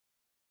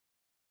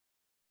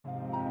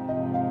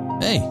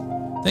Hey,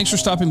 thanks for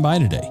stopping by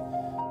today.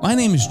 My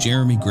name is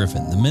Jeremy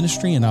Griffin, the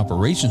Ministry and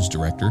Operations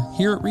Director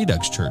here at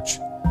Redux Church.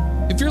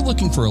 If you're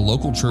looking for a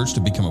local church to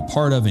become a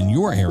part of in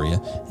your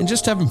area and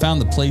just haven't found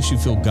the place you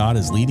feel God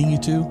is leading you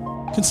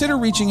to, consider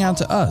reaching out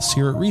to us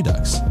here at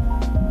Redux.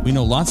 We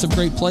know lots of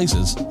great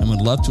places and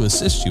would love to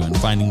assist you in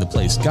finding the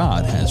place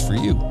God has for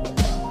you.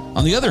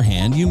 On the other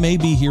hand, you may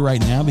be here right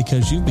now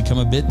because you've become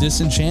a bit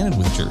disenchanted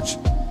with church.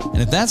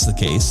 And if that's the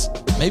case,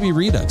 maybe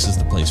Redux is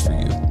the place for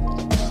you.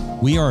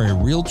 We are a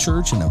real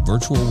church in a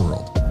virtual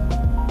world.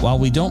 While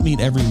we don't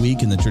meet every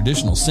week in the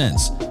traditional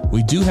sense,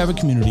 we do have a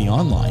community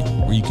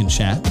online where you can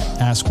chat,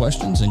 ask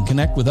questions, and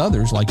connect with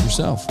others like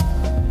yourself.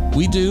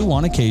 We do,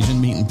 on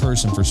occasion, meet in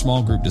person for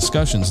small group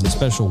discussions and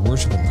special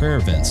worship and prayer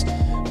events,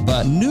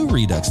 but new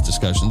Redux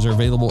discussions are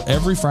available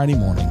every Friday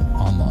morning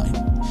online.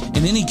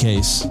 In any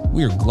case,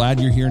 we are glad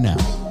you're here now,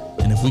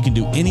 and if we can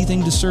do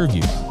anything to serve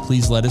you,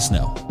 please let us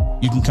know.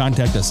 You can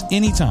contact us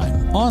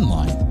anytime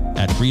online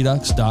at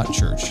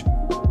redux.church.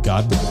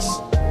 God bless.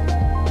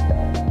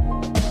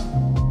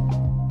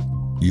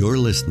 You're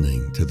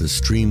listening to the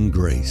Stream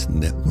Grace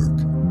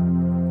Network.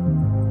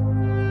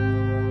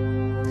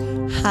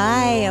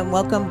 Hi, and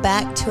welcome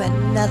back to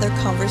another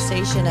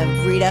conversation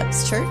of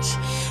Redux Church.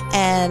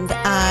 And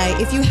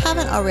if you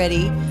haven't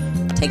already,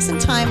 take some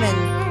time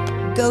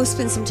and go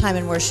spend some time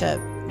in worship.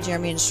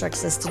 Jeremy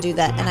instructs us to do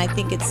that, and I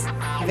think it's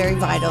very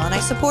vital, and I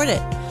support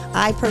it.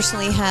 I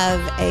personally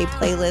have a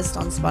playlist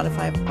on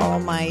Spotify of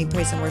all my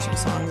praise and worship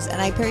songs, and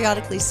I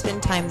periodically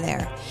spend time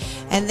there.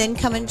 And then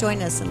come and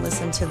join us and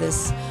listen to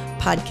this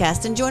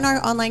podcast and join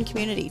our online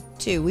community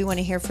too. We want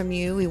to hear from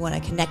you. We want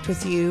to connect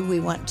with you. We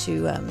want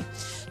to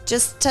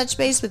just touch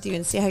base with you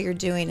and see how you're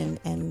doing,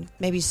 and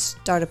maybe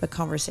start up a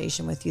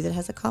conversation with you that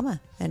has a comma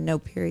and no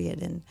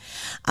period. And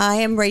I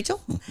am Rachel,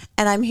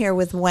 and I'm here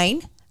with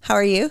Wayne. How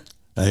are you?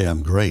 Hey,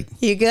 I'm great.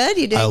 You good?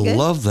 You doing good? I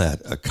love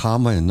that, a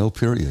comma and no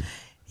period.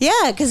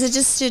 Yeah, because it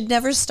just should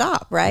never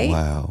stop, right?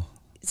 Wow.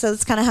 So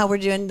that's kind of how we're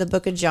doing the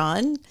book of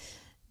John.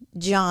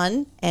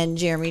 John and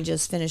Jeremy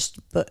just finished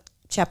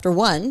chapter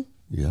 1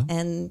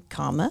 and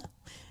comma,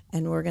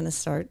 and we're going to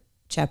start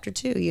chapter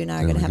 2. You and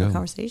I are going to have a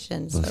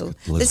conversation. So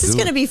this is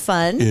going to be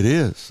fun. It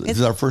is. This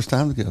is our first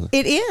time together.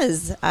 It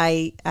is.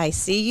 I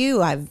see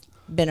you. I've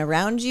been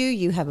around you.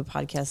 You have a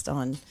podcast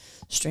on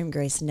Stream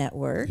Grace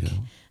Network,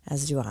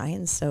 as do I.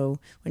 And so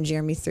when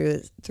Jeremy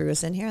threw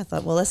us in here, I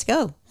thought, well, let's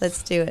go.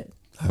 Let's do it.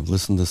 I've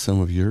listened to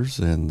some of yours,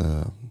 and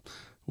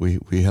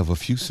we have a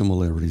few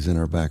similarities in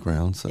our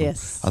background. So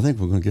yes. I think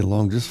we're going to get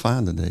along just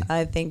fine today.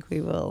 I think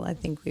we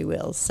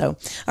will. So,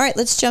 all right,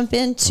 let's jump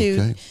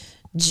into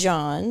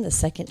John, the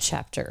 2nd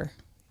chapter.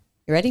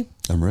 You ready?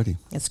 I'm ready.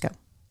 Let's go.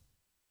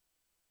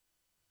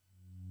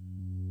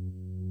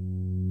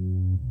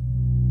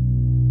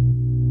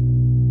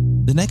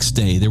 The next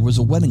day, there was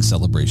a wedding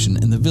celebration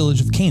in the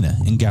village of Cana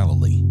in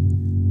Galilee.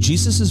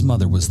 Jesus'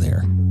 mother was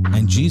there,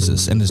 and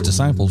Jesus and his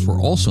disciples were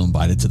also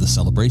invited to the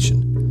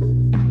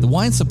celebration. The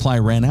wine supply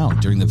ran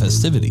out during the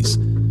festivities,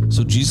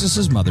 so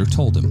Jesus' mother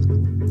told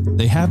him,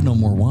 "They have no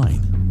more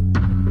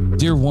wine."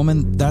 "Dear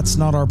woman, that's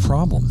not our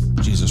problem,"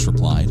 Jesus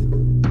replied.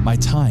 "My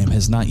time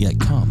has not yet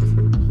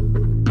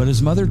come." But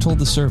his mother told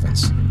the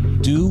servants,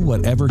 "Do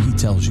whatever he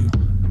tells you."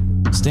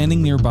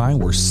 Standing nearby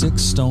were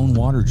 6 stone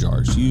water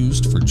jars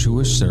used for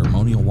Jewish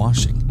ceremonial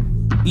washing.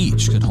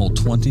 Each could hold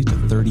 20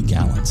 to 30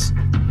 gallons.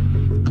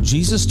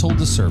 Jesus told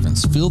the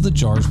servants, "Fill the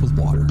jars with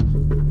water."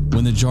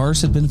 When the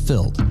jars had been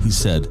filled, he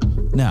said,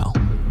 "Now,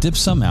 dip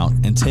some out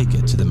and take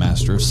it to the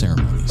master of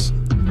ceremonies."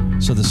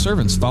 So the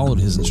servants followed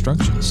his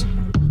instructions.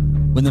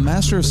 When the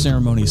master of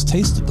ceremonies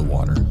tasted the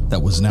water,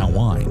 that was now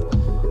wine,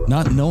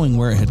 not knowing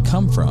where it had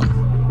come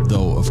from,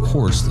 though of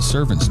course the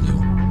servants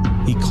knew,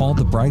 he called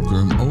the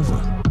bridegroom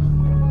over.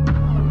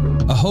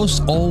 "A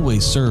host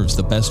always serves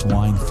the best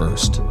wine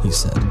first," he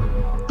said.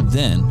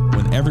 "Then,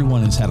 when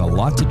everyone has had a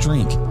lot to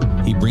drink,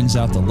 he brings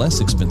out the less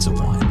expensive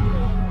wine.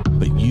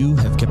 But you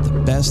have kept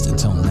the best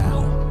until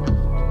now."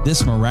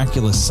 This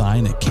miraculous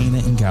sign at Cana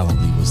in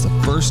Galilee was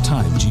the first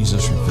time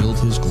Jesus revealed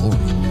his glory,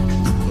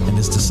 and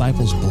his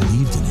disciples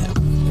believed in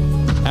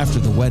him. After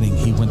the wedding,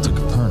 he went to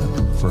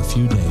Capernaum for a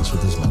few days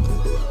with his mother,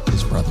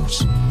 his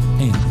brothers,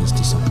 and his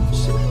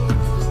disciples.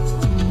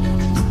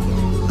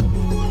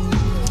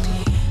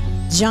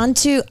 John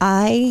 2,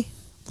 I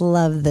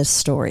love this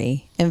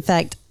story. In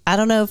fact, I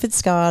don't know if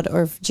it's God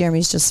or if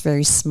Jeremy's just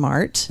very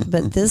smart,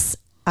 but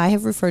I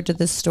have referred to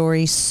this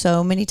story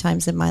so many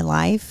times in my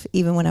life,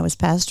 even when I was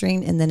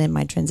pastoring and then in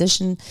my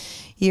transition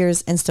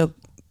years, and still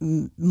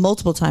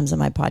multiple times on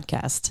my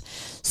podcast.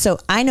 So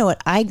I know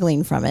what I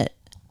glean from it.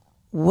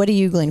 What do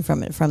you glean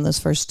from it, from those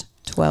first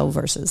 12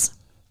 verses?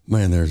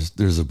 Man,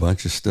 there's a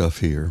bunch of stuff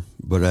here.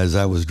 But as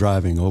I was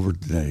driving over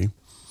today,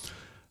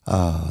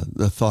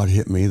 the thought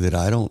hit me that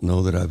I don't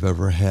know that I've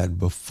ever had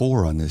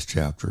before on this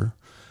chapter.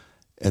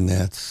 And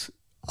that's,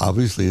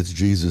 obviously, it's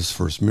Jesus'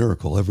 first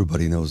miracle.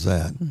 Everybody knows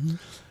that. Mm-hmm.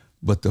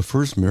 But the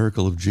first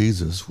miracle of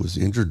Jesus was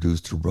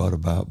introduced or brought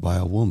about by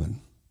a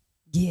woman.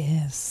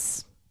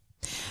 Yes.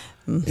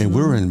 Mm-hmm. And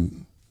we're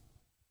in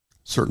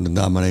certain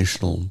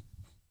denominational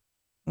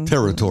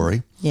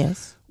territory.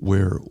 Yes.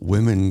 Where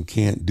women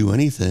can't do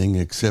anything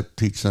except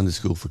teach Sunday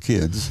school for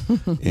kids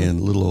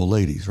and little old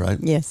ladies, right?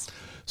 Yes.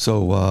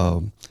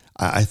 So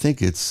I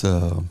think it's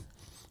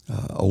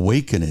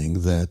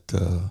awakening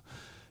that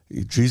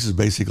Jesus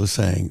basically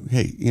saying,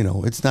 hey,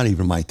 it's not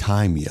even my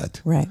time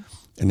yet. Right.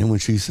 And then when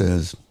she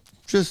says,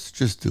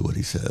 just do what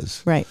he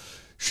says. Right.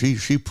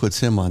 She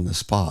puts him on the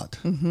spot.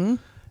 Mm-hmm.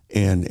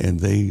 And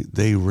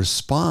they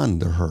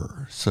respond to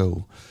her.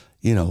 So,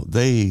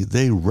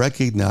 they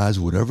recognize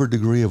whatever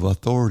degree of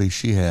authority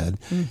she had,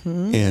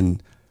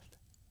 and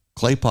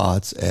clay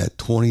pots at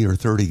 20 or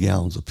 30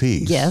 gallons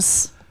apiece.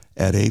 Yes.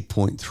 At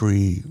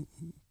 8.3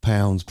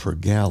 pounds per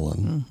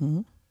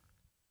gallon.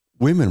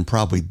 Women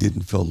probably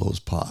didn't fill those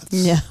pots.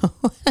 No.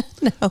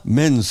 No.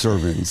 Men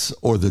servants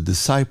or the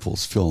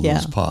disciples filled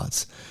those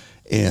pots.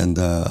 And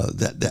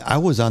that I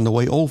was on the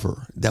way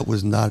over. That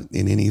was not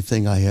in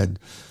anything I had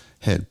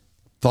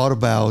thought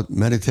about,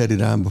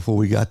 meditated on before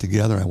we got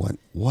together. I went,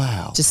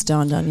 wow. Just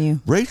dawned on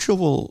you. Rachel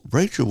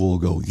will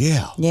go,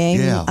 yeah.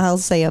 I'll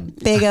say a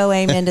big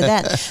amen to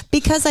that.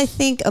 Because I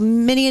think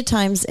many a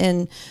times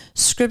in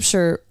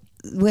Scripture,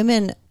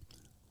 women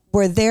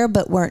were there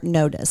but weren't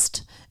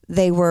noticed.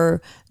 They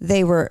were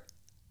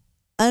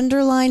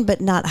underlined but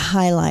not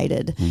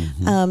highlighted.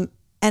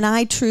 And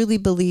I truly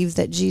believe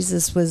that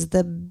Jesus was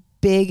the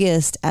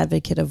biggest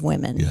advocate of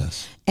women.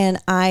 Yes. And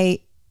I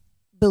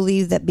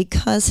believe that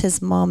because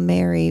his mom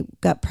Mary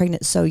got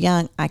pregnant so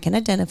young, I can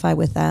identify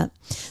with that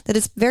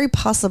it's very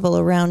possible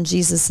around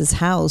Jesus's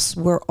house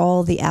were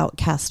all the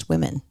outcast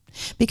women,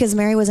 because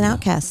Mary was an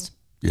outcast.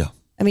 Yeah.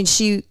 I mean,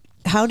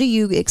 how do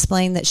you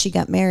explain that she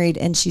got married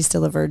and she's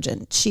still a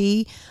virgin?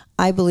 She,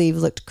 I believe,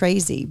 looked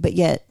crazy, but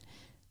yet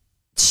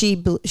she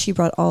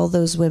brought all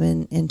those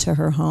women into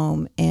her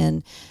home,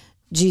 and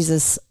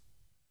Jesus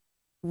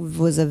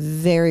was a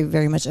very,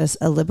 very much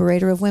a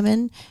liberator of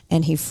women,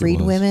 and he freed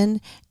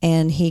women,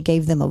 and he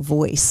gave them a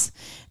voice.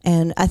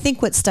 And I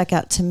think what stuck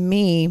out to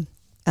me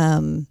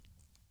in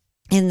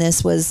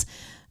this was,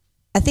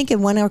 I think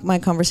in one of my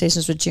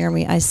conversations with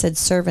Jeremy, I said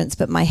servants,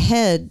 but my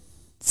head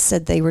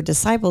said they were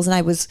disciples. And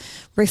I was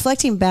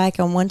reflecting back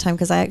on one time,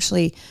 because I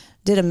actually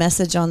did a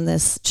message on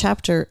this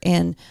chapter,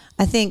 and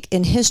I think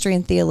in history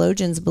and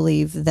theologians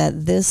believe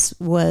that this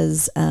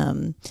was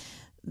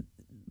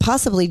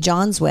possibly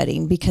John's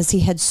wedding, because he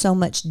had so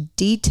much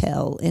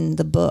detail in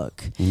the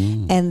book,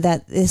 and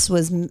that this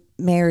was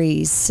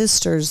Mary's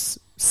sister's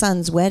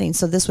son's wedding.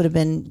 So this would have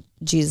been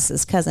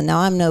Jesus's cousin. Now,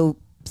 I'm no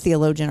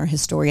theologian or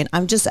historian.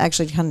 I'm just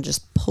actually kind of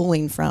just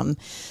pulling from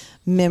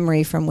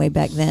memory from way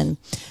back then,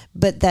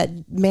 but that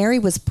Mary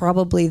was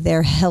probably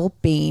there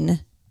helping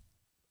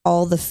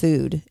all the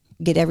food,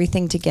 get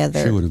everything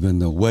together. She would have been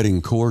the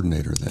wedding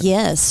coordinator then.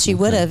 Yes, she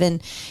would have.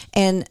 And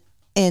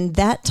in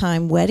that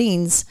time,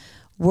 weddings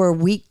were a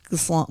week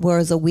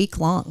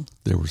long.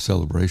 There were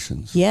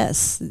celebrations.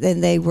 Yes,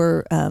 and they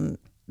were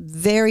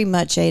very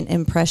much an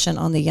impression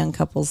on the young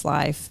couple's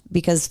life,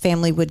 because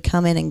family would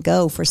come in and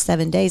go for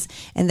 7 days,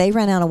 and they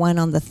ran out of wine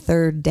on the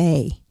third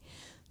day.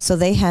 So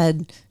they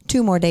had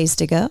 2 more days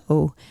to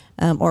go,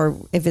 or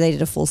if they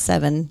did a full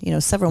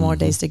 7, several more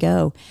days to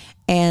go.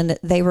 And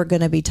they were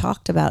going to be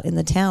talked about in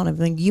the town. I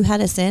mean, you had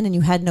us in and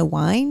you had no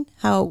wine.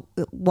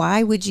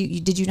 Why would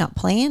you, did you not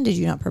plan? Did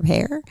you not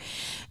prepare?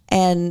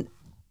 And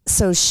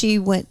so she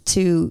went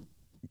to,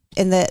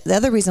 and the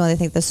other reason why I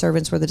think the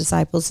servants were the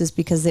disciples is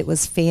because it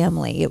was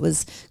family. It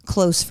was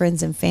close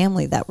friends and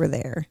family that were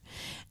there.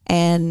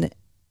 And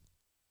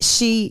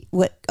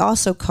what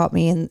also caught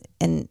me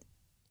in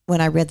when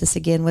I read this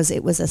again was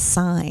it was a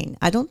sign.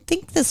 I don't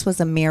think this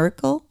was a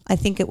miracle. I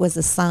think it was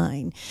a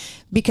sign,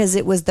 because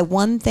it was the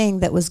one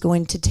thing that was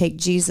going to take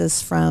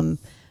Jesus from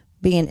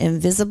being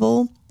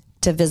invisible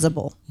to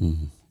visible.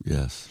 Mm-hmm.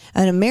 Yes.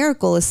 And a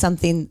miracle is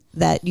something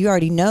that you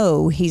already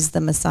know he's the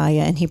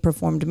Messiah, and he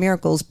performed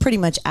miracles pretty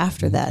much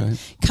after that.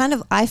 Kind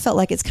of, I felt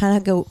like it's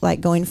kind of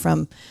like going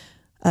from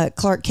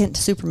Clark Kent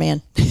to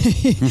Superman.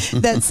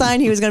 That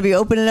sign, he was going to be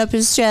opening up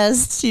his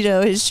chest,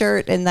 his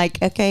shirt, and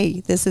like,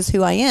 okay, this is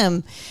who I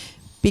am,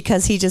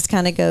 because he just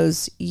kind of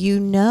goes,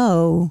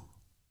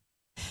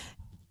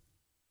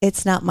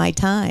 it's not my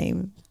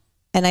time.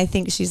 And I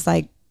think she's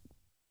like,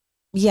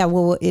 yeah,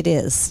 well, it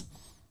is.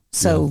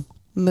 So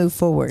move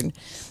forward.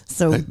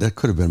 So that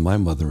could have been my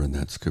mother in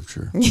that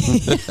scripture.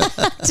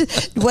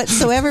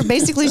 Whatsoever,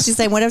 basically she's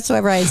saying,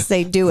 whatsoever I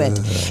say, do it.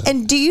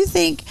 And do you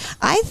think,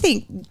 I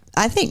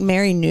think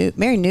Mary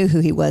knew who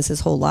he was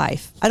his whole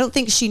life. I don't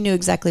think she knew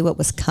exactly what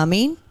was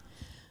coming.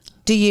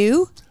 Do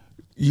you?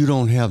 You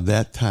don't have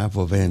that type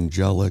of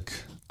angelic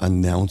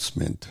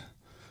announcement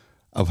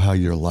of how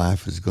your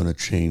life is going to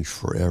change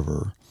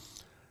forever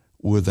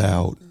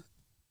without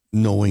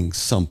knowing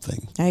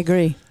something. I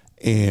agree.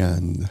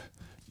 And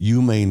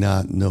you may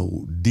not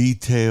know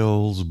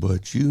details,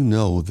 but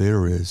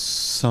there is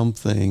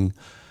something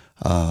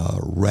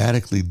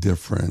radically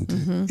different.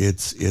 Mm-hmm.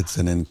 It's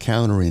an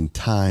encounter in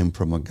time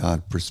from a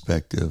God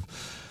perspective.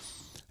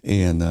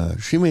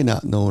 And she may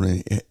not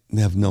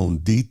have known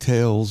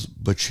details,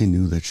 but she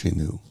knew that she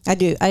knew. I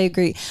do. I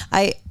agree.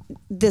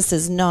 This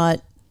is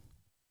not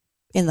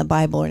in the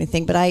Bible or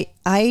anything, but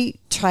I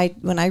tried,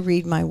 when I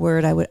read my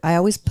word, I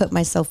always put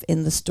myself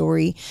in the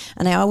story,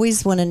 and I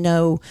always want to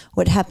know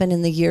what happened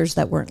in the years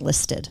that weren't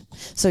listed.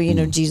 So, you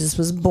know, Jesus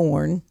was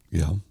born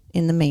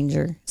in the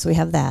manger. So we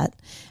have that.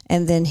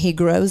 And then he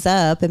grows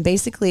up, and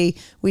basically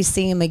we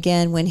see him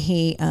again when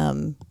he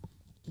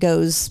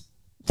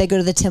they go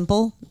to the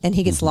temple and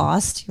he gets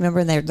lost.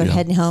 Remember, they're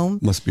heading home.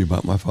 Must be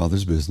about my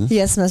father's business.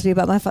 Yes, must be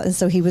about my father.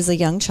 So he was a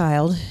young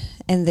child.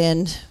 And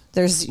then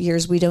there's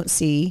years we don't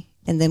see.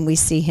 And then we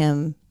see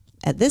him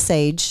at this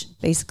age,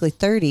 basically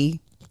 30,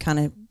 kind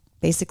of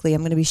basically,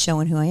 I'm going to be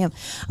showing who I am.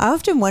 I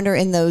often wonder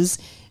in those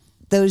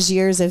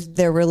years if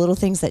there were little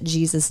things that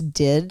Jesus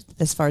did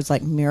as far as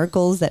like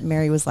miracles that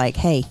Mary was like,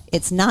 hey,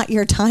 it's not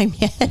your time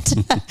yet.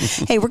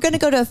 Hey, we're going to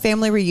go to a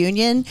family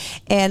reunion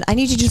and I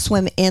need you to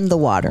swim in the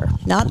water,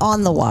 not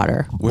on the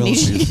water. Well,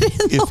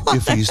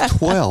 if he's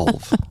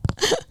 12,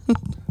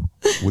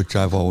 which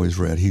I've always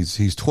read,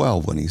 he's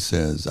 12 when he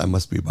says, I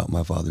must be about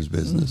my father's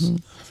business. Mm-hmm.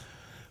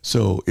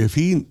 So if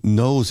he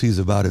knows he's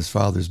about his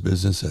father's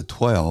business at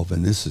 12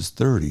 and this is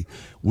 30,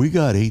 we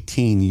got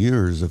 18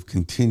 years of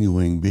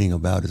continuing being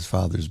about his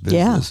father's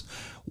business,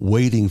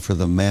 waiting for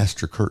the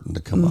master curtain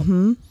to come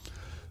up.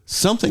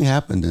 Something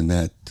happened in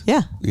that.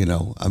 Yeah. You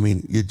know, I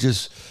mean, it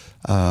just,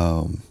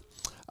 I'm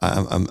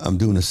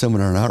doing a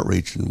seminar on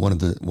outreach, and one of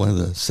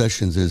the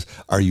sessions is,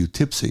 are you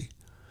tipsy?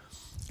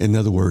 In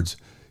other words,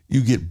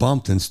 you get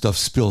bumped and stuff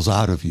spills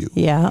out of you.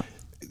 Yeah.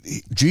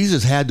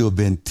 Jesus had to have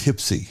been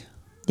tipsy.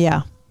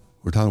 Yeah.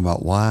 We're talking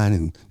about wine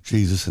and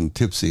Jesus and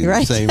tipsy in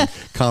the same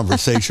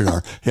conversation.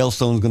 Our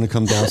hailstone's going to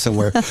come down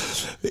somewhere.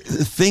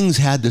 Things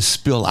had to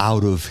spill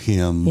out of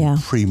him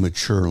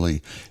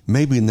prematurely.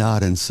 Maybe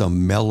not in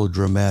some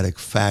melodramatic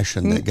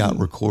fashion that got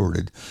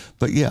recorded.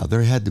 But yeah,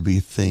 there had to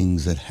be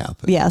things that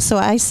happened. Yeah, so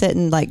I sit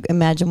and like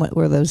imagine what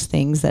were those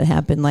things that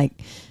happened. Like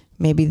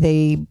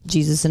maybe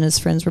Jesus and his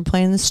friends were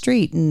playing in the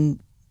street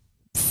and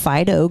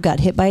Fido got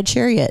hit by a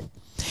chariot.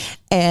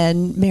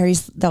 And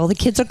all the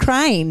kids are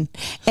crying.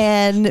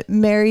 And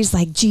Mary's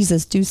like,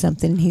 Jesus, do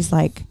something. And he's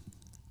like,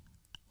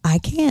 I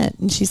can't.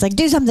 And she's like,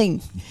 do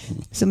something.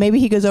 So maybe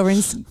he goes over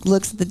and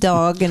looks at the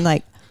dog and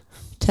like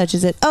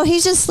touches it. Oh,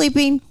 he's just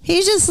sleeping.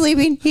 He's just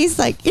sleeping. He's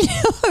like, you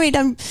know, I mean,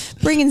 I'm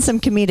bringing some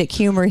comedic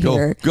humor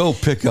here. Go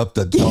pick up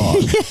the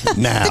dog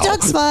now. The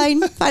dog's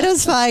fine.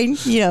 Fido's fine,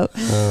 you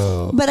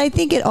know. But I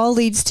think it all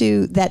leads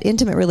to that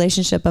intimate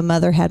relationship a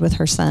mother had with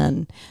her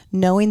son,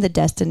 knowing the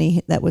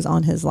destiny that was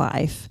on his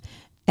life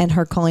and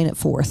her calling it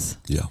forth.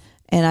 Yeah.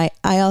 And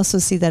I also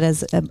see that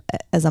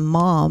as a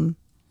mom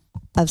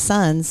of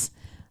sons,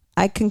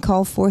 I can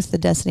call forth the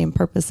destiny and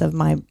purpose of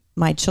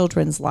my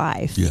children's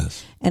life.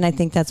 Yes. And I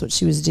think that's what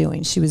she was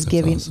doing. She was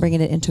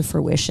bringing it into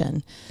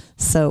fruition.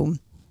 So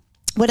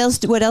what else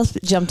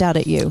jumped out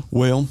at you?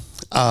 Well,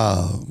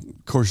 of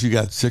course you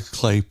got 6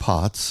 clay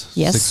pots,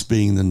 6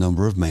 being the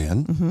number of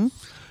man.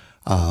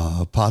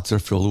 Mm-hmm. Pots are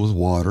filled with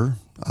water.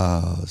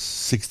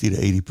 60 to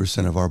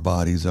 80% of our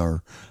bodies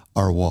are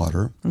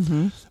water.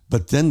 Mm-hmm.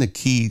 But then the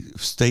key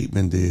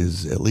statement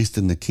is, at least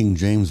in the King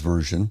James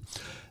Version,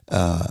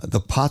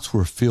 the pots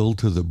were filled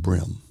to the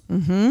brim.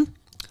 Mm-hmm.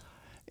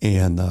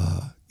 And,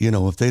 you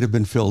know, if they'd have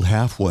been filled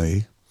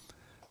halfway,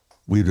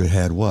 we'd have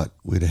had what?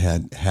 We'd have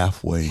had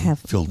halfway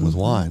filled with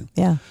wine.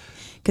 Yeah.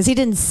 Because he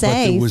didn't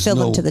say fill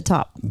them to the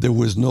top. There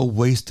was no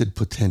wasted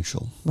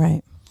potential.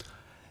 Right.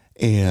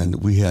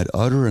 And we had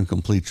utter and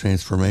complete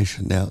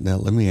transformation. Now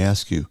let me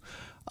ask you,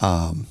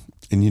 and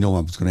you know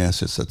I was going to ask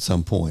this at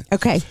some point.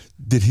 Okay.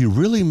 Did he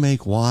really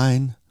make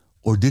wine?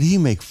 Or did he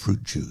make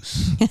fruit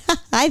juice?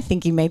 I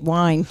think he made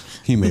wine.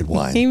 He made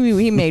wine.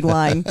 he made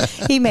wine.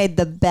 He made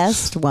the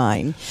best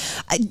wine.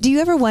 Do you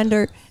ever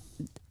wonder,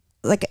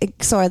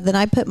 so then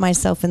I put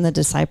myself in the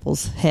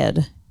disciples'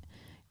 head,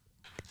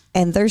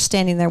 and they're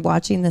standing there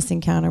watching this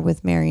encounter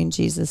with Mary and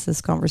Jesus, this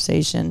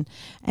conversation.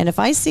 And if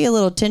I see a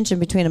little tension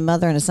between a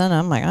mother and a son,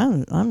 I'm like,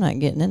 I'm not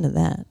getting into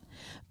that.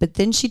 But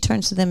then she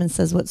turns to them and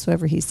says,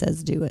 whatsoever he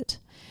says, do it.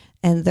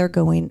 And they're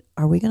going,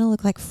 are we going to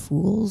look like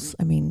fools?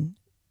 I mean,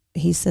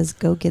 he says,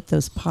 go get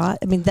those pots.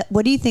 I mean,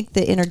 what do you think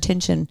the inner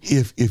tension?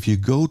 If you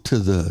go to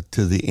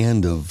the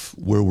end of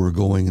where we're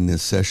going in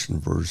this session,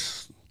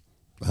 verse,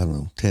 I don't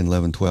know, 10,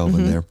 11, 12 mm-hmm.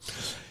 in there,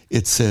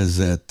 it says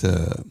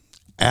that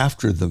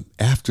after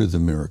the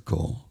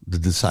miracle, the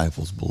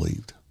disciples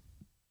believed.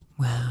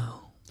 Wow.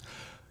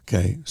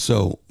 Okay,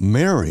 so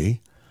Mary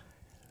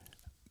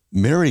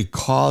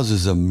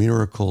causes a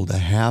miracle to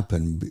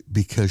happen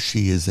because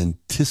she is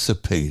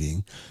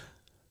anticipating,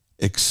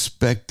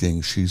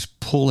 expecting, she's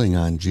pulling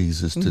on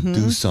Jesus to mm-hmm.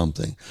 do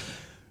something.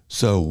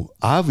 So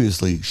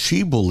obviously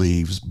she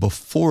believes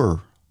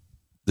before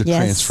the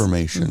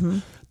transformation. Mm-hmm.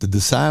 The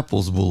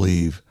disciples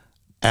believe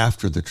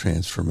after the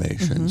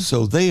transformation. Mm-hmm.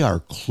 So they are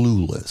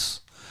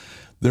clueless.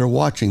 They're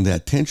watching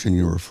that tension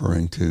you're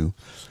referring to,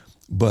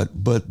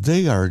 but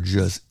they are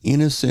just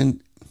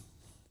innocent,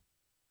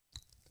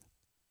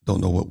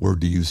 don't know what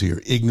word to use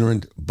here,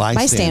 ignorant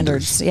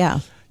bystanders. Yeah.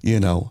 You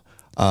know,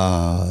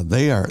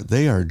 They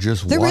are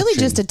just They're watching. really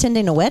just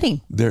attending a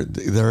wedding.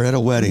 They're at a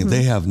wedding.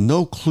 They have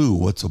no clue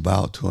what's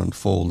about to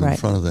unfold in Right.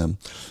 front of them,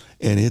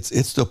 and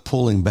it's the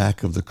pulling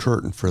back of the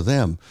curtain for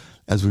them.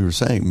 As we were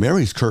saying,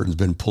 Mary's curtain's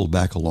been pulled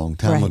back a long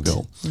time Right.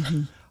 ago.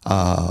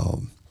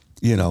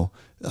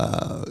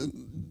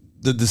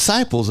 The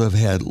disciples have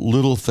had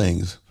little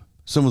things,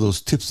 some of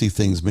those tipsy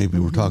things maybe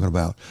we're talking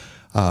about.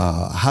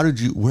 How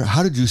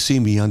did you see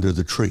me under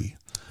the tree?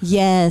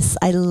 Yes,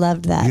 I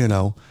loved that.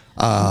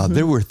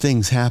 There were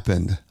things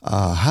happened.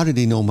 How did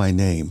he know my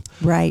name?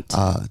 Right.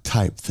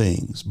 Type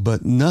things,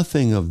 but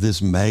nothing of this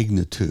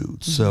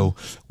magnitude. So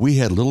we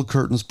had little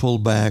curtains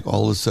pulled back.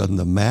 All of a sudden,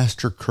 the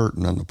master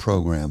curtain on the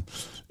program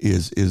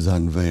is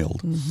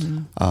unveiled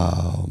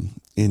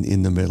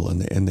in the middle,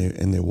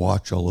 and they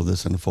watch all of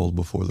this unfold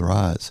before their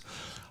eyes.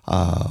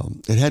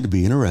 It had to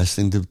be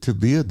interesting to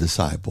be a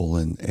disciple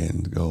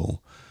and go,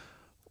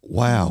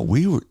 wow,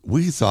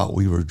 we thought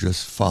we were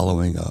just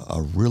following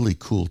a really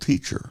cool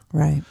teacher,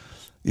 Right.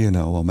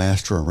 a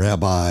master, a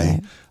rabbi.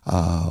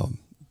 Right.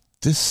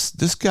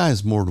 This guy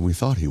is more than we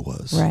thought he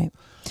was. Right.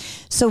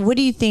 So what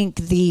do you think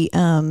the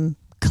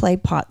clay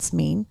pots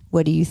mean?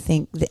 What do you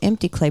think the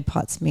empty clay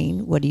pots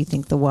mean? What do you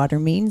think the water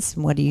means?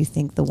 And what do you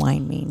think the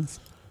wine means?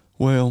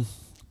 Well,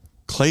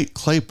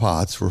 clay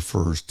pots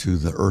refers to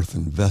the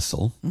earthen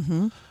vessel.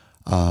 Mm-hmm.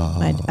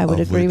 I would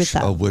agree with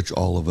that. Of which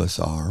all of us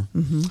are.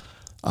 Mm-hmm.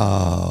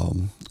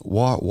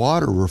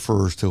 Water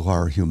refers to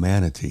our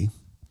humanity.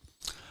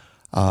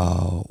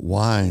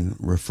 Wine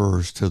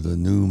refers to the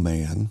new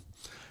man,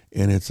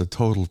 and it's a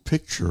total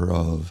picture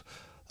of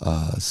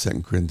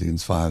 2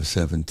 Corinthians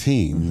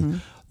 5:17.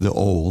 The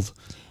old,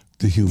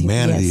 the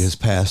humanity Yes. has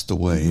passed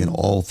away, and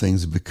all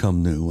things have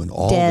become new, and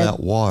all Dead. that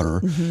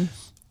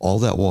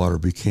water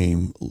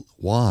became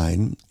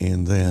wine,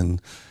 and then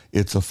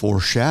it's a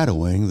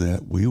foreshadowing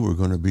that we were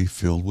going to be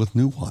filled with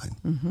new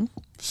wine.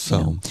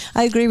 So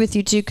I agree with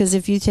you too, because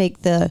if you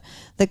take the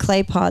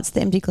clay pots,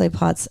 the empty clay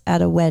pots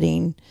at a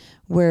wedding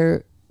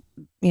where,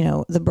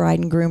 the bride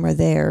and groom are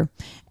there,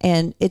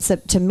 and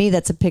to me,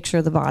 that's a picture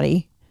of the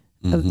body,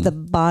 of the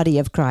body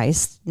of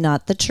Christ,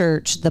 not the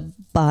church, the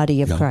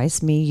body of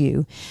Christ, me,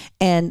 you.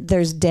 And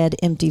there's dead,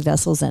 empty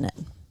vessels in it.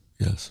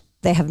 yes,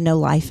 They have no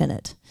life in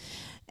it.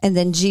 And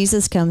then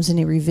Jesus comes and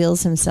he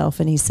reveals himself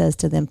and he says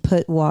to them,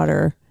 put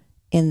water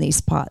in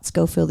these pots.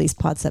 Go fill these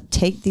pots up.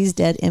 Take these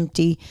dead,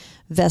 empty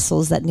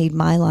vessels that need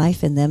my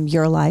life in them,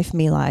 your life,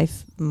 me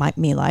life, my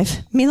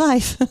life,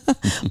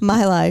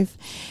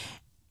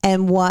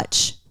 and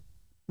watch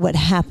what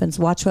happens.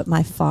 Watch what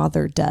my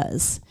Father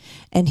does.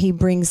 And he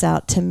brings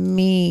out to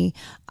me,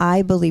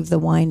 I believe the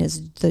wine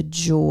is the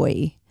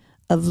joy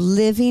of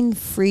living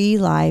free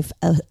life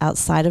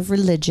outside of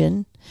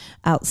religion,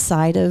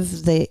 outside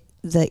of the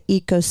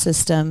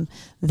ecosystem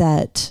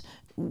that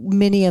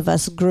many of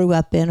us grew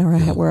up in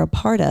or were a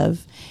part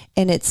of.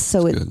 And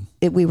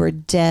we were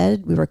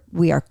dead.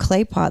 We are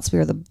clay pots. We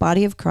are the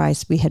body of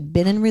Christ. We had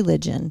been in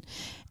religion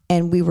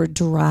and we were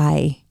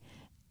dry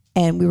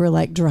and we were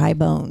like dry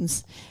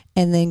bones.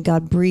 And then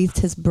God breathed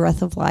his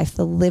breath of life.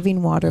 The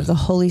living water of the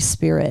Holy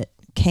Spirit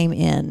came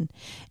in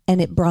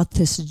and it brought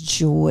this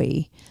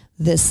joy,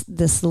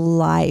 this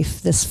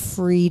life, this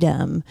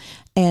freedom.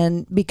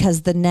 And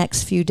because the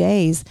next few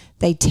days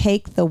they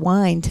take the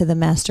wine to the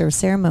master of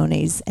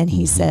ceremonies and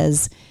he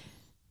says,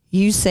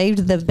 you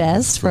saved the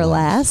best for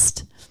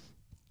last.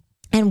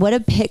 And what a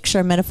picture,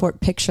 a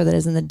metaphoric picture that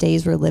is in the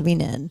days we're living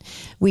in.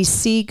 We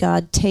see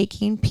God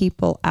taking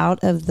people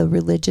out of the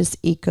religious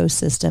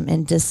ecosystem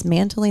and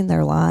dismantling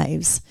their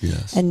lives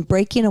and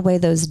breaking away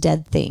those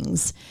dead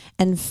things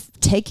and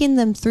taking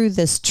them through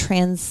this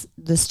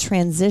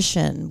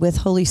transition with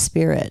Holy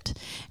Spirit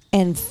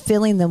and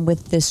filling them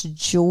with this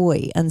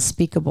joy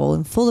unspeakable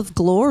and full of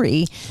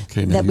glory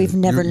that we've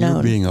never known.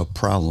 You're being a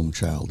problem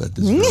child at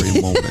this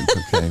very moment,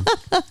 okay?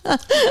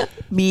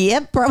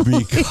 Yep,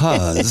 probably.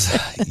 Because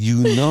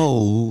you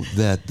know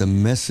that the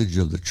message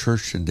of the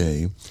church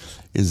today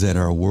is that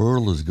our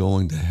world is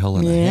going to hell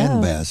in a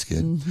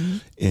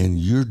handbasket, and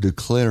you're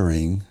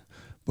declaring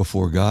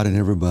before God and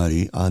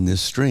everybody on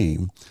this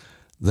stream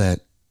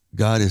that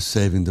God is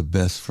saving the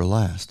best for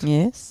last.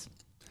 Yes.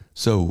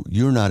 So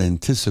you're not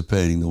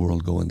anticipating the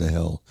world going to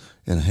hell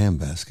in a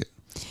handbasket.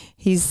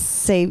 He's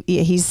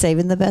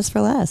saving the best for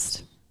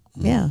last.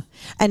 Yeah.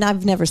 And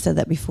I've never said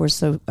that before,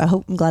 so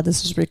I'm glad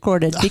this is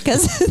recorded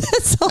because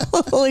that's all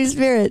the Holy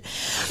Spirit.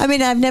 I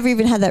mean, I've never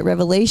even had that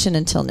revelation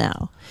until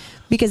now.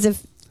 Because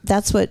if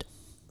that's what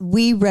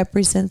we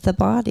represent, the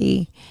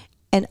body,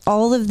 and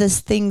all of these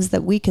things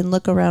that we can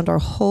look around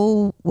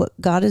what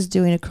God is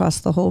doing across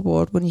the whole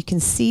world, when you can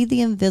see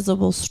the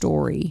invisible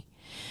story,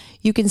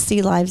 you can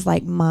see lives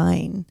like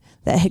mine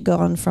that had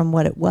gone from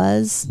what it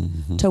was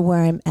to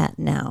where I'm at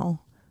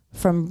now,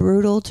 from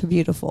brutal to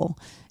beautiful.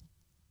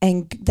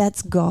 And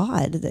that's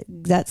God.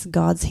 That's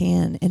God's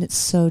hand, and it's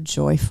so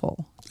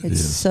joyful.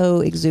 It's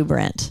so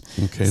exuberant.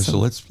 Okay, so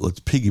let's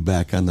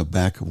piggyback on the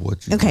back of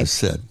what you just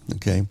said.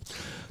 Okay,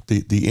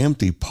 the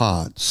empty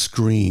pot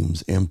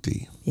screams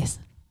empty. Yes.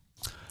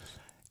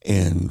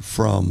 And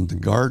from the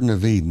Garden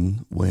of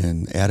Eden,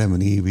 when Adam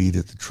and Eve eat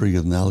at the tree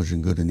of knowledge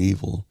of good and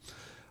evil,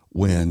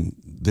 when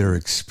their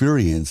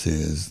experience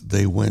is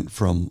they went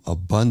from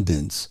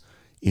abundance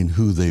in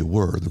who they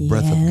were, the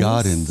breath of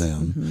God in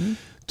them,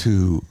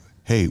 to,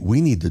 hey,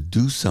 we need to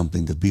do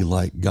something to be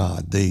like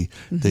God. They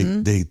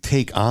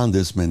take on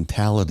this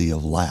mentality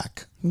of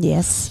lack.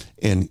 Yes.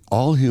 And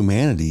all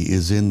humanity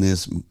is in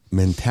this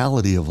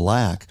mentality of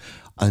lack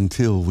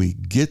until we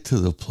get to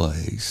the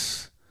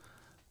place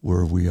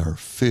where we are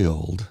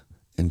filled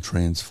and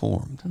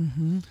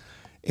transformed.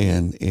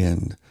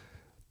 And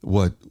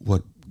what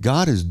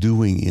God is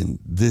doing in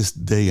this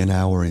day and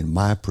hour, in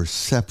my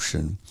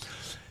perception,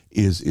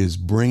 is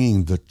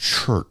bringing the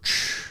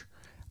church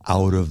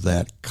out of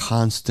that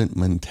constant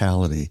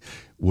mentality.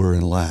 We're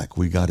in lack.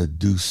 We got to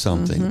do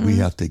something. We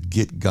have to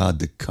get God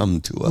to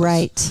come to us.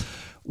 Right.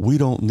 We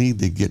don't need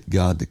to get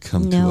God to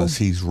come to us.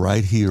 He's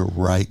right here,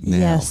 right now.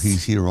 Yes.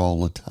 He's here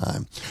all the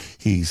time.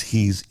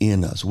 He's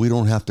in us. We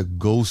don't have to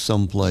go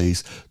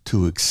someplace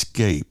to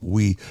escape.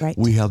 We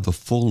have the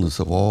fullness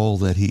of all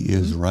that He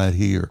is right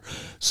here.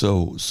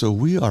 So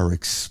we are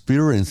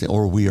experiencing,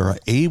 or we are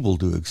able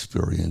to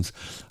experience,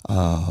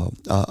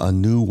 a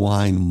new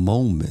wine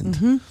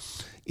moment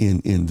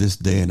in this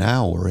day and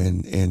hour,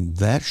 and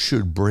that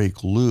should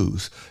break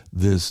loose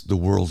the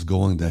world's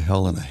going to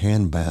hell in a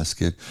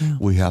handbasket.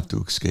 We have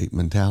to escape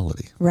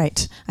mentality.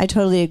 Right. I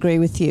totally agree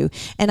with you.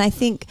 And I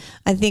think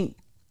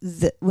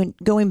that when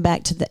going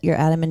back to your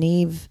Adam and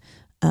Eve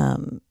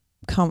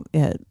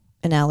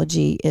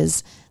analogy,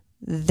 is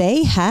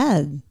they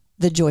had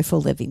the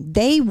joyful living.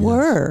 They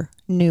were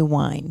new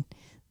wine.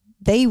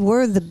 They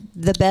were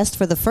the best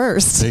for the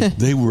first.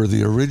 They were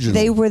the original.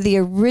 They were the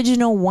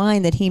original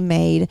wine that He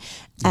made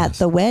at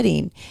the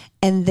wedding.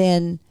 And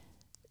then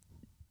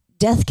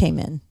death came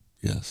in.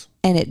 Yes.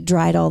 And it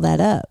dried all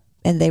that up.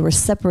 And they were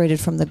separated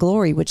from the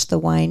glory, which the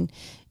wine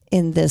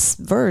in this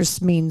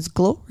verse means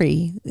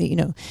glory,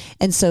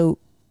 And so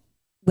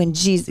when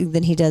Jesus,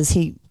 then he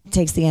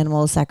takes the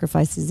animal,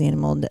 sacrifices the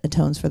animal, and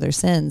atones for their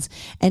sins.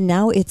 And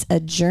now it's a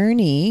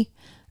journey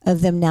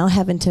of them now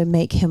having to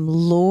make Him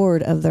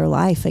Lord of their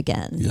life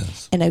again.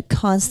 Yes. And a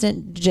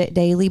constant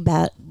daily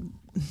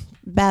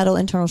battle,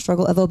 internal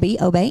struggle of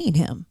obeying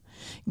Him.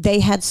 They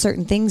had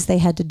certain things they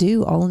had to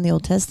do, all in the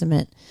Old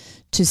Testament,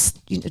 to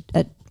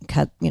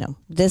cut,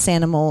 this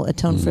animal,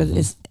 atone for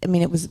this. I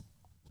mean, it was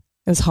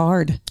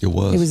hard. It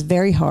was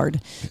very hard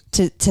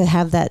to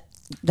have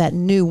that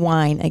new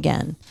wine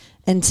again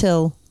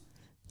until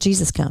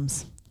Jesus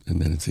comes. And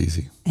then it's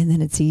easy.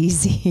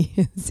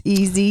 It's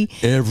easy.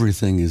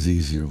 Everything is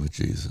easier with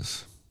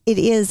Jesus. It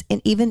is.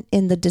 And even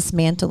in the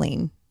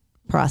dismantling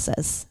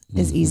process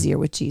is easier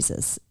with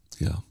Jesus.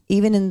 Yeah.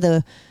 Even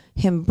in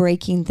Him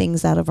breaking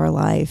things out of our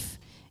life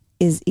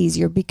is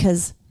easier,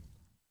 because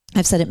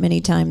I've said it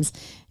many times,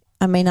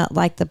 I may not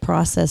like the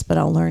process, but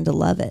I'll learn to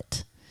love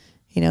it.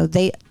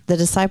 The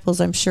disciples,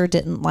 I'm sure,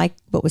 didn't like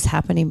what was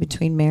happening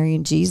between Mary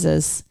and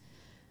Jesus.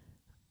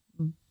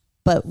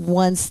 But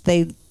once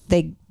they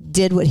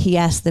did what He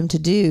asked them to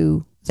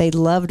do, they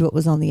loved what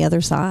was on the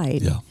other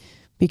side. Yeah.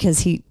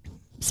 Because He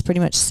pretty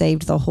much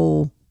saved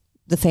the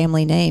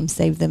family name,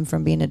 saved them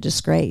from being a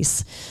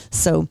disgrace.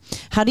 So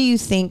how do you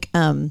think,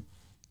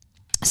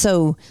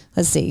 so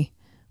let's see,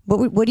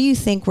 what do you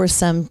think were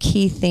some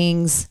key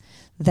things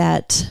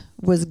that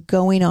was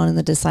going on in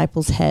the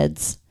disciples'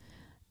 heads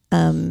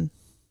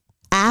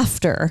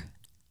after?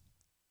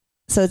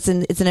 So it's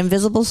an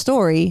invisible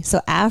story.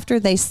 So after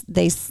they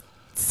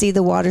see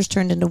the waters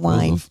turned into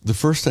wine. Well, the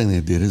first thing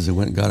they did is they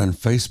went and got on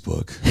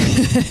Facebook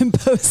and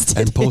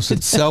posted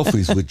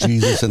selfies with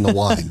Jesus and the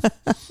wine.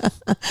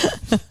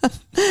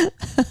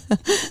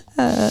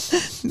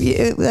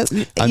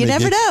 You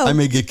never know. I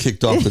may get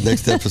kicked off the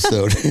next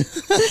episode.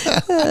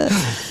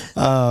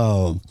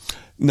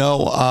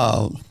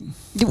 No.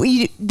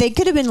 They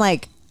could have been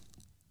like,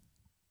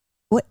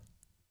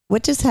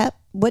 what just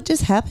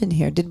happened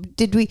here?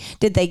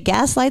 Did they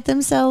gaslight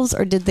themselves,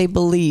 or did they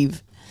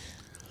believe?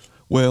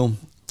 Well,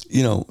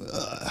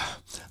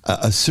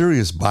 a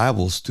serious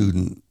Bible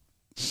student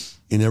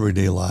in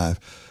everyday life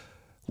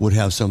would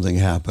have something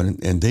happen,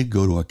 and they'd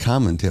go to a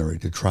commentary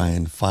to try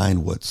and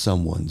find what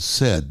someone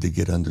said to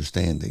get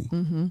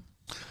understanding.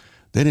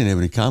 They didn't have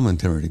any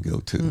commentary to go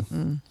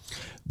to.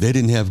 They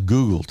didn't have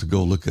Google to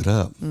go look it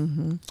up.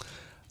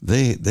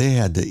 They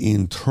had to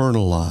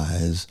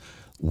internalize,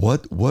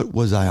 what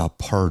was I a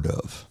part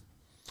of?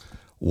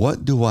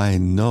 What do I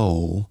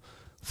know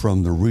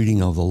from the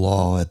reading of the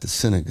law at the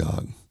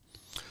synagogue?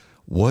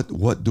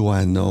 What do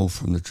I know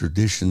from the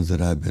traditions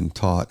that I've been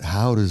taught?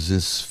 How does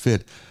this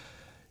fit?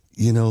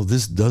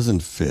 This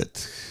doesn't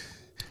fit.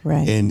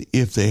 Right. And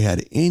if they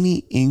had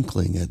any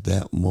inkling at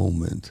that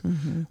moment,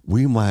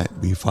 we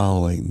might be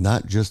following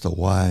not just a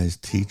wise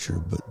teacher,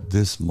 but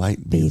this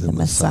might be the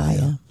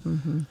Messiah.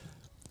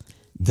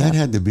 That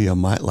had to be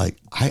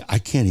I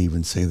can't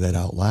even say that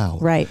out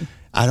loud. Right.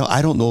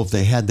 I don't know if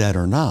they had that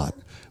or not,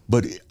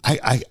 but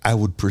I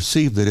would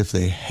perceive that if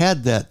they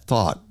had that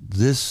thought,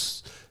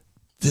 this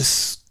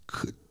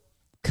could.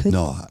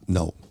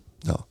 No.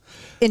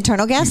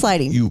 internal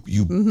gaslighting.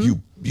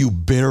 You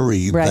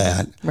bury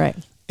that, right,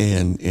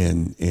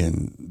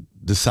 and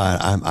decide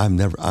I'm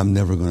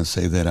never going to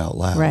say that out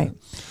loud. Right.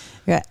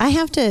 I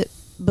have to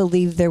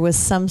believe there was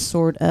some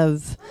sort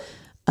of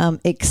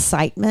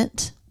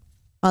excitement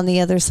on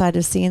the other side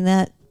of seeing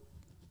that,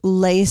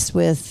 laced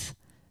with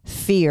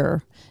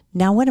fear.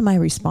 Now, what am I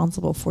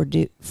responsible for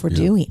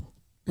doing?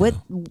 What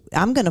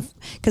I'm going to,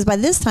 because by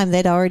this time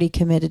they'd already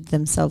committed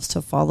themselves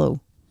to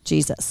follow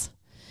Jesus.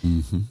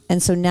 Mm-hmm.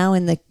 And so now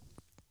in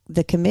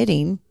the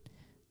committing,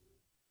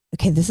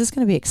 okay, this is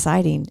going to be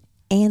exciting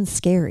and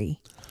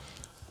scary.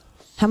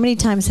 How many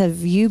times have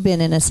you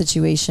been in a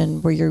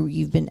situation where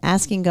you've been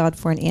asking God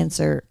for an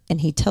answer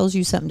and he tells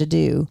you something to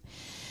do?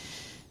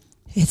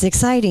 It's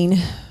exciting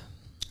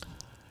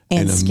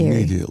and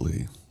scary.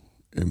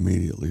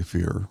 Immediately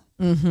fear.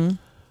 Mm-hmm.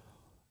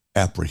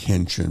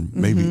 Apprehension.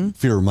 Maybe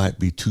fear might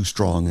be too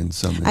strong in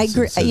some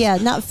instances. I agree. Yeah,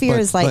 not fear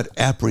is like... But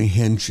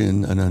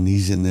apprehension and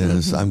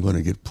uneasiness, I'm going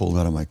to get pulled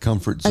out of my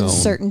comfort zone.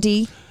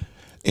 Uncertainty.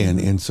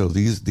 And so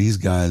these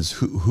guys,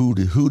 who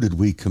did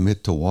we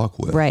commit to walk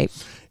with? Right.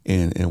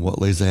 And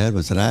what lays ahead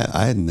was that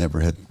I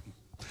never had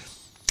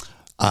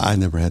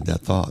that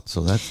thought. So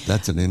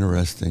that's an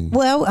interesting...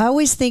 Well, I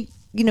always think,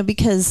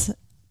 because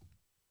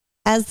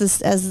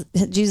as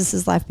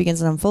Jesus' life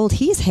begins to unfold,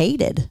 he's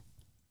hated.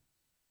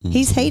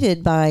 He's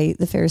hated by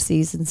the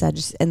Pharisees and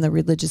Sadducees and the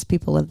religious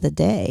people of the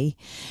day,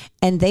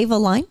 and they've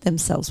aligned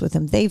themselves with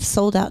him. They've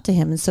sold out to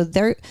him. And so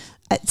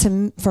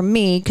for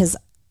me, because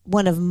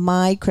one of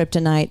my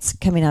kryptonites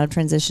coming out of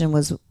transition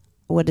was,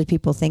 what did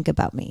people think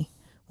about me?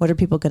 What are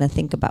people going to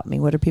think about me?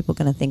 What are people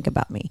going to think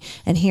about me?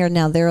 And here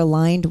now they're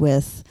aligned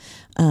with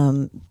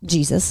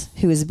Jesus,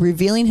 who is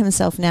revealing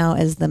himself now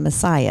as the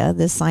Messiah.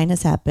 This sign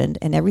has happened,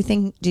 and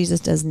everything Jesus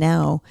does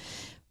now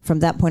from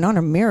that point on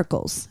are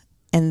miracles,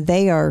 and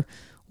they are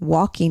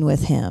walking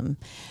with him.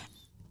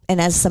 And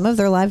as some of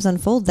their lives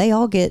unfold, they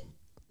all get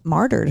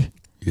martyred.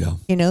 Yeah.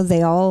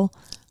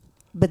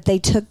 But they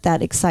took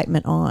that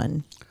excitement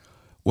on.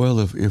 Well,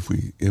 if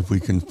we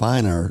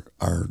confine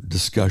our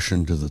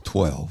discussion to the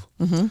 12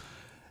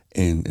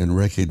 and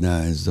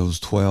recognize those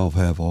 12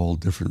 have all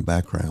different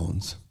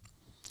backgrounds,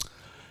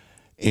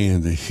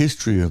 and the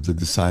history of the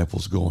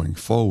disciples going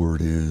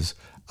forward is,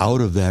 out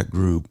of that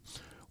group,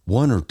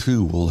 one or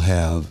two will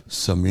have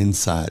some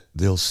insight.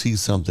 They'll see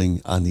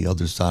something on the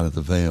other side of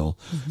the veil,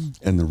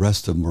 and the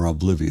rest of them are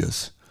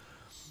oblivious.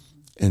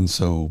 And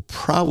so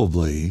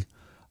probably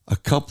a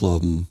couple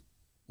of them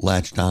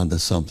latched onto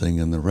something,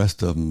 and the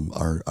rest of them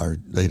are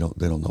they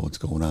don't know what's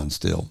going on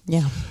still.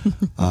 Yeah.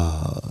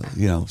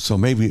 So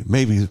maybe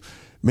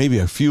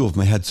a few of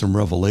them had some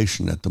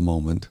revelation at the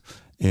moment,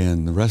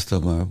 and the rest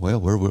of them are, well,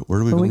 where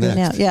do we go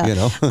next? Now?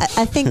 Yeah.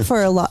 I think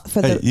for a lot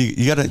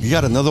you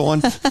got another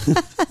one.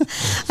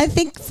 I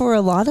think for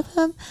a lot of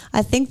them,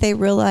 I think they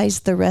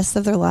realize the rest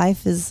of their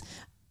life is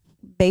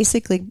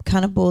basically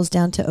kind of boils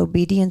down to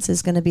obedience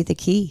is going to be the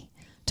key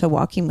to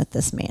walking with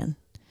this man,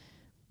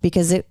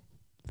 because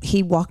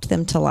he walked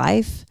them to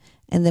life,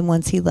 and then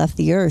once he left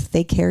the earth,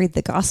 they carried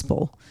the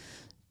gospel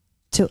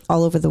to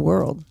all over the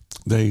world.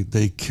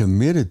 They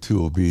committed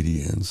to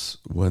obedience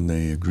when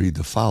they agreed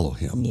to follow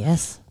him.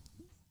 Yes.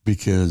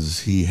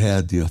 Because he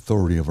had the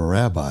authority of a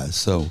rabbi.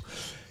 So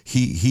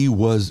he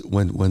was,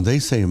 when they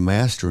say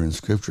master in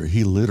Scripture,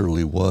 he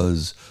literally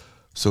was,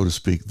 so to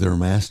speak, their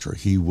master.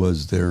 He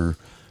was their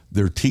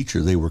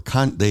teacher. They were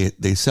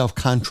they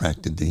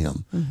self-contracted to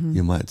him,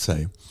 you might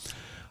say.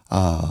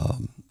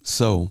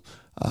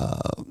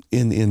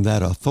 In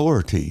that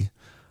authority,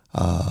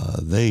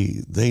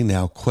 they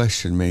now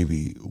question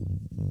maybe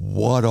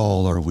what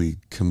all are we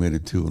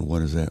committed to, and what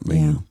does that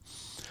mean?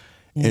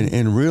 Yeah.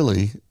 And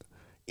really,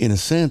 in a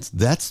sense,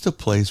 that's the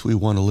place we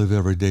want to live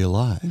everyday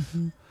life.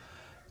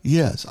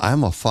 Yes,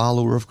 I'm a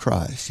follower of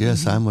Christ.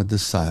 Yes, I'm a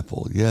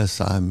disciple. Yes,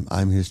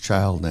 I'm his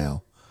child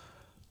now.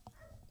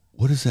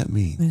 What does that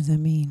mean? What does that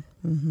mean?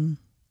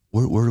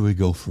 Where do we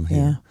go from here?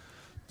 Yeah.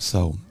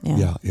 So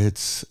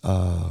it's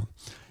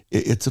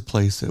a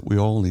place that we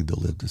all need to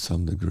live to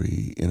some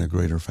degree in a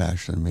greater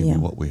fashion than maybe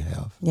what we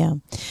have. Yeah.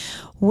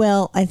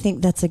 Well, I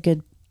think that's a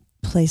good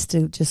place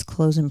to just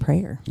close in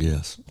prayer.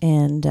 Yes.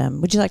 And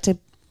would you like to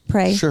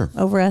pray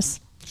over us?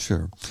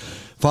 Sure.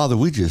 Father,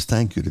 we just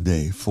thank you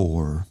today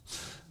for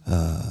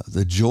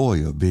the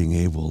joy of being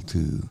able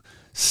to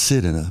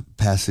sit in a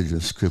passage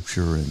of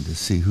Scripture and to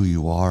see who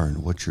you are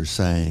and what you're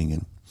saying.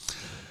 And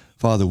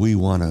Father, we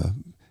want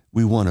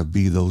to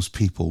be those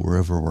people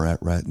wherever we're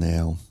at right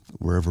now,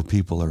 wherever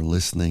people are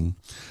listening.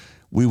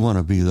 We want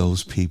to be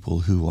those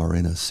people who are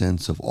in a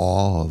sense of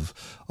awe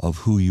of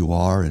who you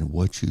are and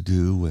what you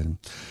do. And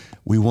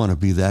we want to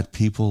be that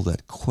people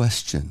that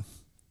question,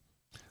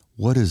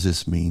 what does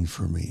this mean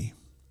for me?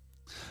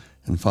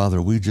 And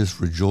Father, we just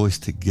rejoice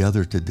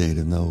together today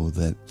to know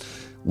that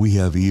we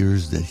have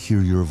ears that hear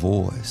your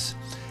voice,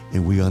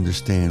 and we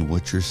understand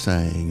what you're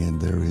saying,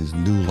 and there is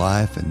new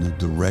life and new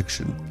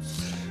direction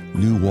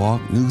new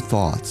walk, new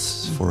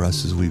thoughts for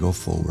us as we go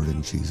forward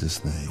in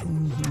Jesus'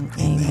 name.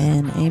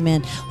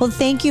 Amen. Well,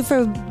 thank you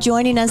for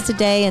joining us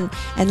today and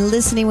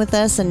listening with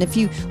us. And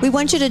we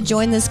want you to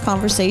join this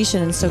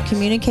conversation, and so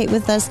communicate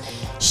with us.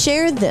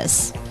 Share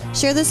this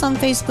on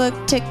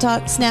Facebook,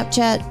 TikTok,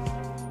 Snapchat,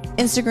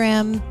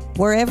 Instagram,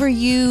 wherever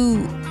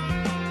you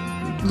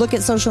look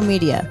at social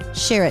media.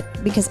 Share it,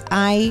 because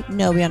I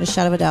know beyond a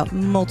shadow of a doubt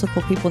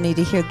multiple people need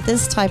to hear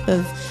this type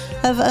of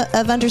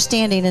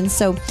understanding. And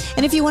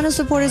if you want to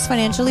support us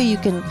financially, you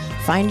can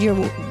find your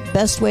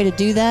best way to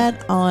do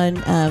that on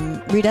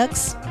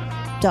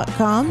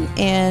redux.com.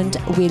 And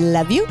we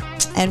love you,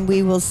 and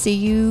we will see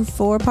you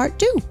for part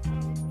 2.